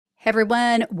Hey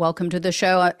everyone, welcome to the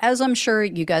show. As I'm sure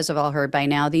you guys have all heard by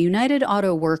now, the United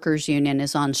Auto Workers Union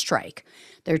is on strike.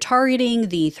 They're targeting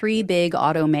the three big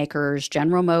automakers,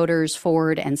 General Motors,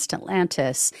 Ford, and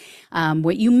Stellantis.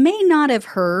 What you may not have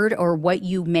heard, or what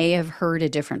you may have heard a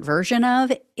different version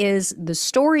of, is the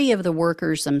story of the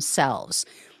workers themselves,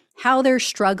 how they're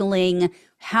struggling,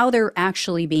 how they're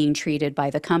actually being treated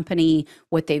by the company,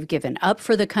 what they've given up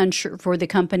for the country, for the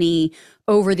company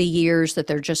over the years that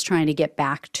they're just trying to get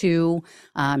back to,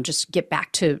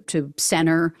 to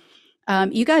center.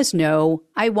 You guys know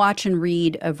I watch and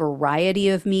read a variety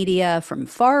of media from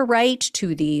far right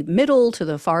to the middle to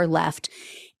the far left.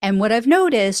 And what I've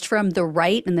noticed from the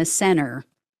right and the center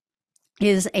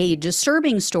is a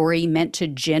disturbing story meant to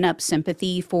gin up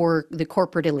sympathy for the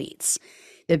corporate elites.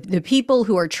 The people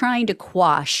who are trying to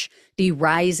quash the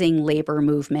rising labor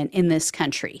movement in this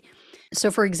country. So,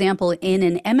 for example, in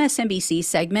an MSNBC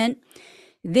segment,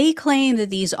 they claim that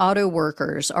these auto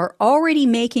workers are already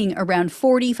making around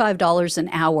 $45 an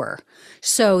hour.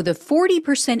 So the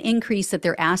 40% increase that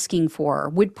they're asking for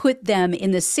would put them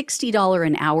in the $60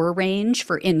 an hour range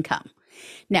for income.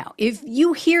 Now, if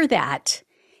you hear that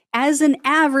as an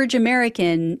average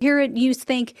American, you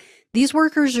think, these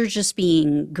workers are just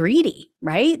being greedy,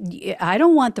 right? I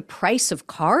don't want the price of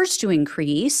cars to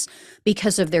increase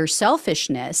because of their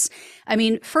selfishness. I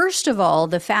mean, first of all,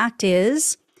 the fact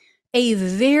is a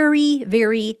very,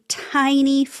 very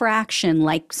tiny fraction,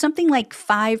 like something like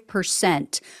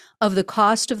 5% of the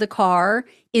cost of the car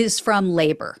is from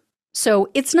labor. So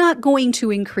it's not going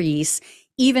to increase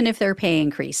even if their pay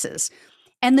increases.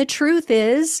 And the truth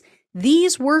is,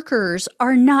 these workers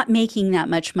are not making that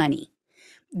much money.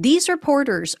 These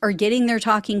reporters are getting their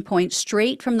talking points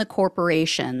straight from the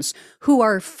corporations who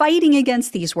are fighting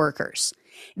against these workers.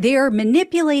 They are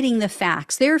manipulating the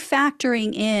facts. They're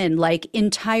factoring in like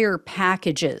entire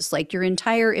packages, like your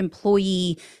entire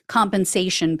employee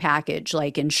compensation package,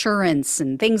 like insurance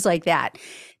and things like that.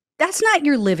 That's not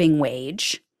your living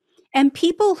wage. And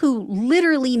people who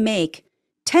literally make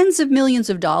tens of millions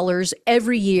of dollars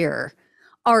every year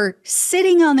are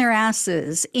sitting on their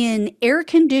asses in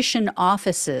air-conditioned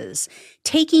offices,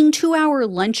 taking 2-hour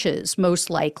lunches, most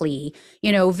likely,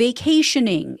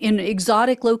 vacationing in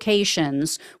exotic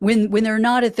locations when they're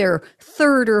not at their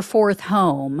third or fourth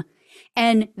home.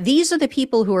 And these are the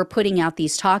people who are putting out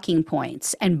these talking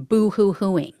points and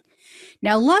boo-hoo-hooing.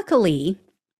 Now, luckily,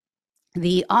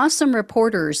 the awesome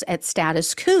reporters at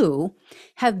Status Quo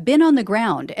have been on the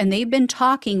ground and they've been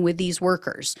talking with these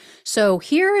workers. So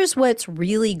here is what's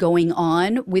really going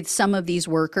on with some of these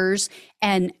workers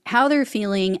and how they're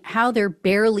feeling, how they're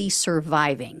barely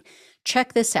surviving.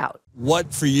 Check this out.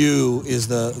 What for you is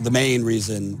the main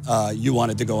reason you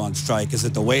wanted to go on strike? Is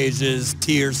it the wages,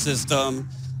 tier system?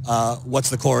 What's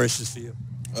the core issues for you?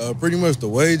 Pretty much the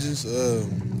wages.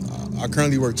 I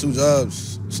currently work 2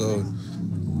 jobs, so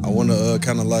I want to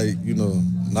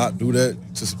not do that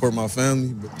to support my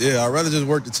family. But yeah, I'd rather just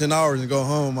work the 10 hours and go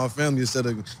home with my family instead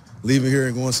of leaving here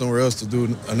and going somewhere else to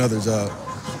do another job.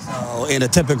 So in a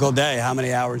typical day, how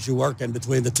many hours you work in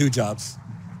between the 2 jobs?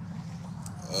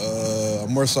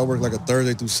 More so I work like a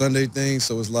Thursday through Sunday thing,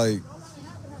 so it's like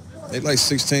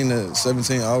 16 to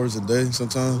 17 hours a day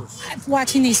sometimes.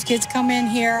 Watching these kids come in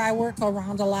here, I work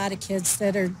around a lot of kids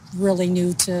that are really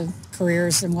new to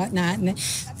careers and whatnot, and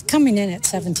coming in at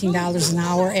 $17 an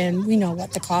hour, and we know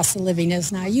what the cost of living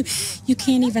is now. You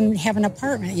can't even have an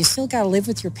apartment. You still got to live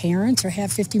with your parents or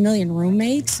have 50 million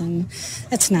roommates, and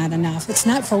that's not enough. It's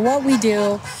not for what we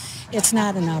do. It's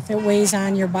not enough. It weighs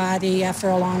on your body after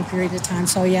a long period of time.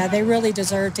 So yeah, they really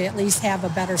deserve to at least have a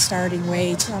better starting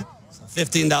wage.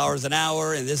 $15 an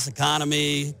hour in this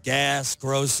economy, gas,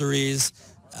 groceries.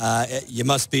 You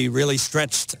must be really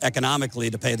stretched economically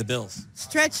to pay the bills.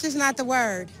 Stretched is not the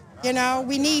word.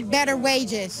 We need better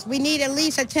wages. We need at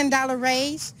least a $10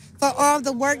 raise for all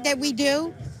the work that we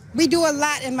do. We do a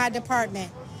lot in my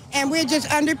department, and we're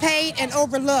just underpaid and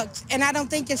overlooked. And I don't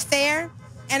think it's fair,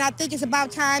 and I think it's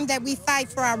about time that we fight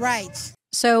for our rights.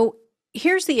 So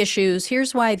here's the issues.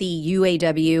 Here's why the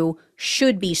UAW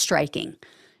should be striking.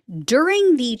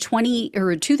 During the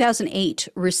 2008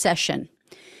 recession,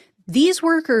 these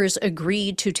workers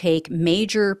agreed to take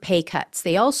major pay cuts.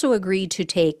 They also agreed to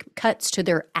take cuts to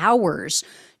their hours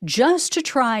just to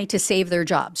try to save their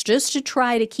jobs, just to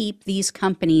try to keep these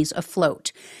companies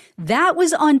afloat. That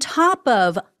was on top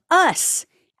of us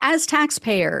as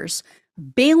taxpayers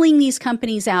bailing these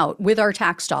companies out with our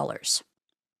tax dollars.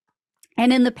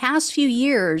 And in the past few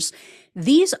years,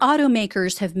 these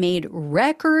automakers have made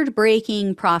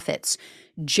record-breaking profits.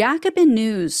 Jacobin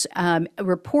News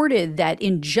reported that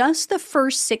in just the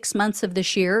first 6 months of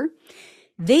this year,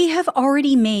 They have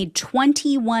already made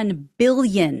 $21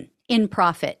 billion in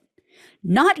profit,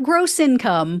 not gross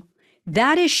income.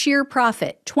 That is sheer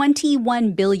profit,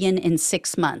 $21 billion in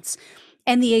 6 months.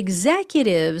 And the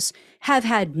executives have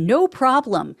had no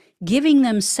problem giving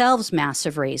themselves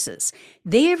massive raises.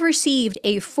 They have received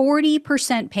a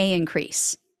 40% pay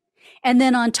increase. And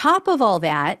then on top of all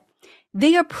that,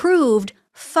 they approved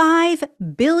 $5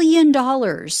 billion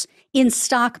in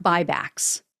stock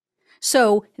buybacks.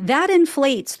 So that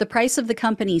inflates the price of the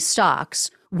company's stocks,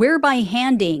 whereby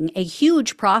handing a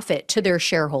huge profit to their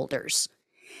shareholders.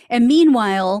 And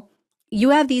meanwhile, you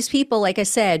have these people, like I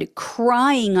said,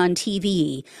 crying on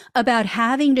TV about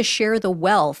having to share the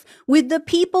wealth with the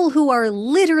people who are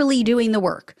literally doing the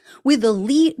work, with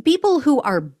the people who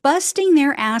are busting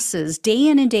their asses day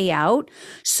in and day out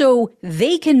so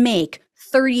they can make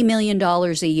 $30 million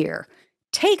a year.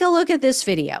 Take a look at this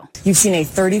video. You've seen a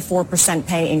 34%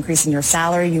 pay increase in your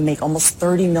salary. You make almost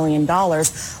 $30 million.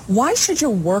 Why should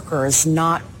your workers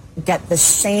not get the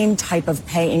same type of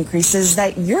pay increases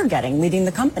that you're getting leading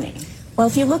the company? Well,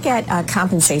 if you look at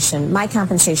compensation, my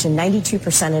compensation,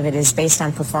 92% of it is based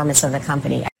on performance of the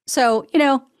company. So,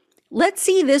 let's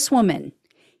see this woman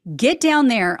get down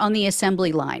there on the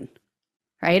assembly line,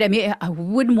 right? I mean, I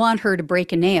wouldn't want her to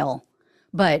break a nail,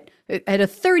 but at a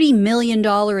 $30 million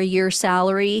a year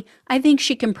salary, I think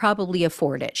she can probably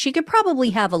afford it. She could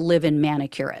probably have a live-in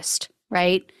manicurist,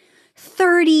 right?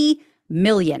 $30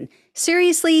 million.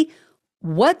 Seriously,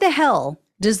 what the hell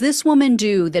does this woman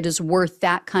do that is worth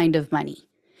that kind of money?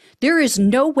 There is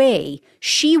no way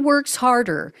she works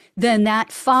harder than that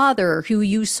father who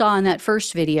you saw in that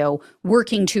first video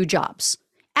working 2 jobs.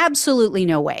 Absolutely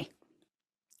no way.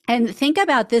 And think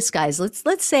about this, guys.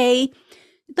 Let's say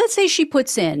she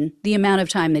puts in the amount of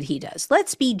time that he does.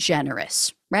 Let's be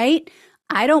generous, right?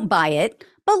 I don't buy it,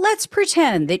 but let's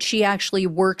pretend that she actually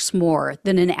works more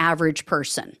than an average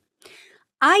person.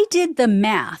 I did the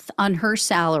math on her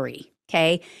salary,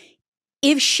 okay?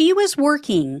 If she was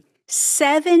working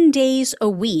 7 days a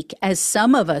week, as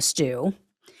some of us do,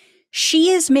 she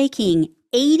is making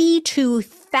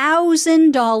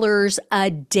 $82,000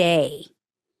 a day.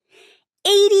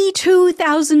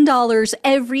 $82,000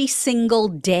 every single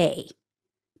day.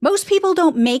 Most people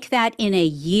don't make that in a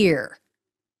year,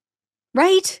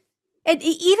 right? And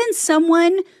even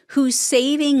someone who's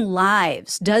saving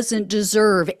lives doesn't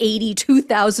deserve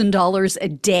 $82,000 a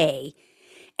day.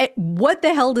 What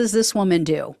the hell does this woman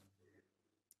do?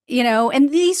 And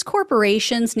these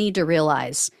corporations need to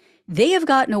realize they have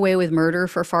gotten away with murder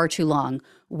for far too long.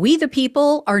 We, the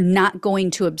people, are not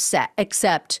going to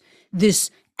accept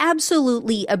this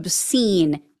absolutely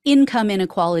obscene income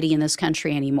inequality in this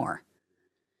country anymore.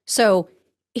 So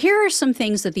here are some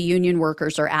things that the union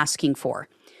workers are asking for.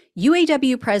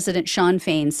 UAW President Shawn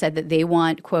Fain said that they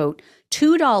want, quote,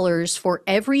 $2 for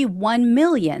every $1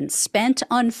 million spent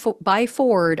by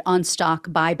Ford on stock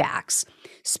buybacks,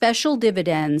 special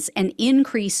dividends, and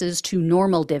increases to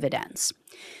normal dividends.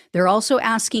 They're also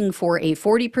asking for a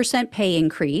 40% pay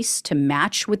increase to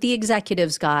match what the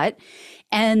executives got,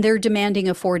 and they're demanding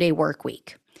a 4-day work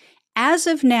week. As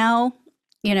of now,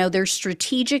 they're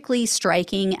strategically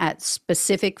striking at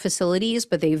specific facilities,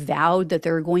 but they vowed that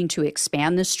they're going to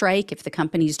expand the strike if the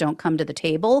companies don't come to the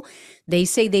table. They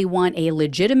say they want a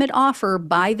legitimate offer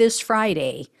by this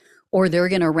Friday, or they're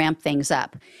going to ramp things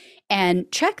up. And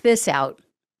check this out.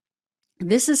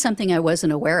 This is something I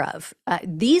wasn't aware of.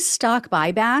 These stock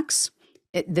buybacks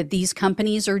that these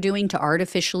companies are doing to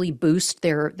artificially boost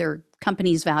their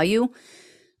company's value,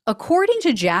 according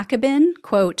to Jacobin,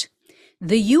 quote,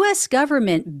 the U.S.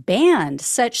 government banned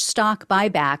such stock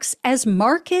buybacks as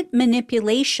market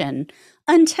manipulation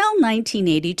until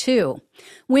 1982,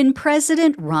 when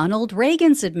President Ronald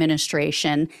Reagan's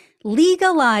administration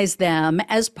legalized them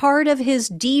as part of his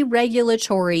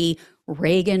deregulatory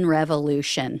Reagan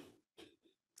Revolution.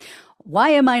 Why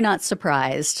am I not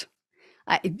surprised?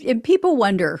 People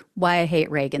wonder why I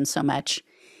hate Reagan so much.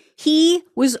 He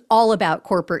was all about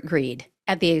corporate greed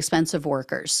at the expense of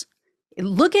workers.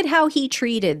 Look at how he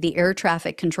treated the air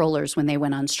traffic controllers when they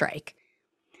went on strike.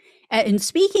 And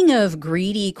speaking of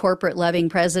greedy, corporate-loving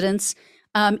presidents,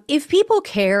 if people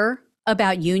care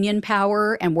about union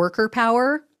power and worker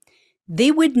power,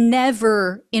 they would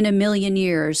never in a million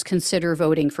years consider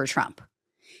voting for Trump.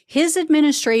 His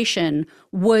administration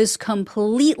was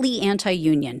completely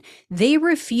anti-union. They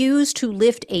refused to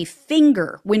lift a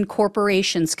finger when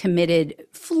corporations committed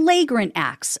flagrant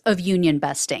acts of union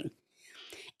busting.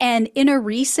 And in a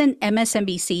recent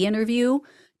MSNBC interview,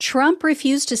 Trump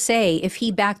refused to say if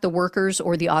he backed the workers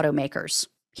or the automakers.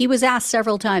 He was asked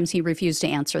several times, he refused to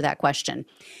answer that question.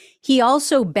 He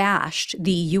also bashed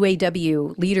the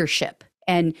UAW leadership.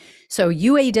 And so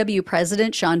UAW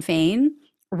President Shawn Fain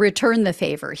returned the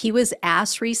favor. He was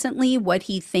asked recently what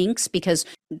he thinks, because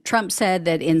Trump said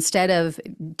that instead of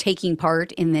taking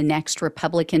part in the next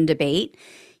Republican debate,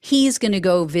 he's going to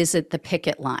go visit the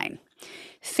picket line.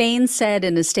 Fain said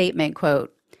in a statement,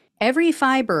 quote, "Every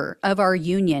fiber of our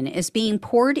union is being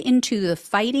poured into the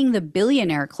fighting the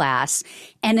billionaire class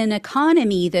and an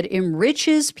economy that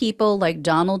enriches people like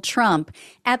Donald Trump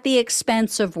at the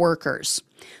expense of workers.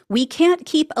 We can't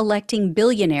keep electing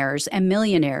billionaires and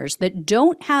millionaires that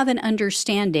don't have an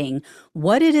understanding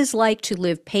what it is like to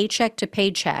live paycheck to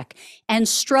paycheck and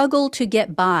struggle to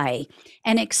get by,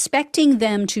 and expecting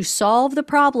them to solve the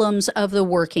problems of the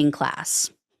working class."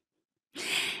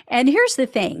 And here's the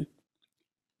thing.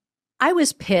 I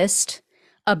was pissed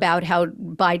about how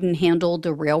Biden handled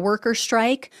the rail worker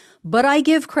strike, but I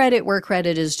give credit where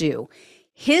credit is due.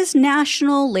 His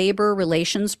National Labor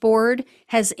Relations Board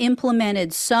has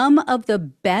implemented some of the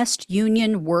best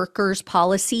union workers'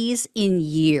 policies in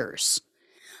years.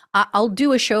 I'll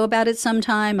do a show about it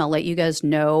sometime. I'll let you guys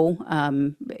know,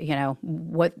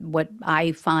 what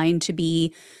I find to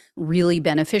be really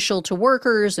beneficial to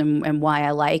workers and why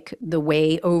I like the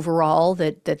way overall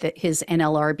that his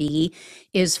NLRB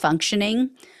is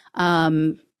functioning.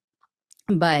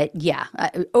 But yeah,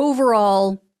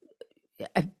 overall,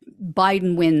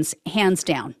 Biden wins hands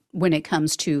down when it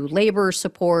comes to labor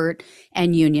support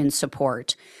and union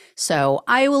support. So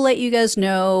I will let you guys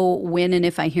know when and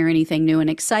if I hear anything new and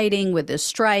exciting with this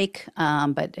strike.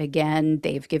 But again,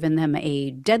 they've given them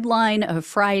a deadline of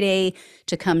Friday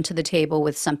to come to the table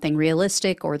with something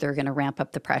realistic, or they're going to ramp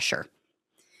up the pressure.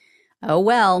 Oh,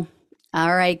 well.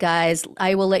 All right, guys,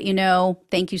 I will let you know.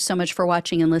 Thank you so much for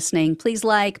watching and listening. Please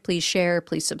like, please share,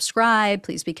 please subscribe,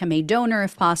 please become a donor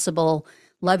if possible.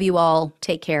 Love you all.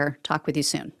 Take care. Talk with you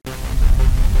soon.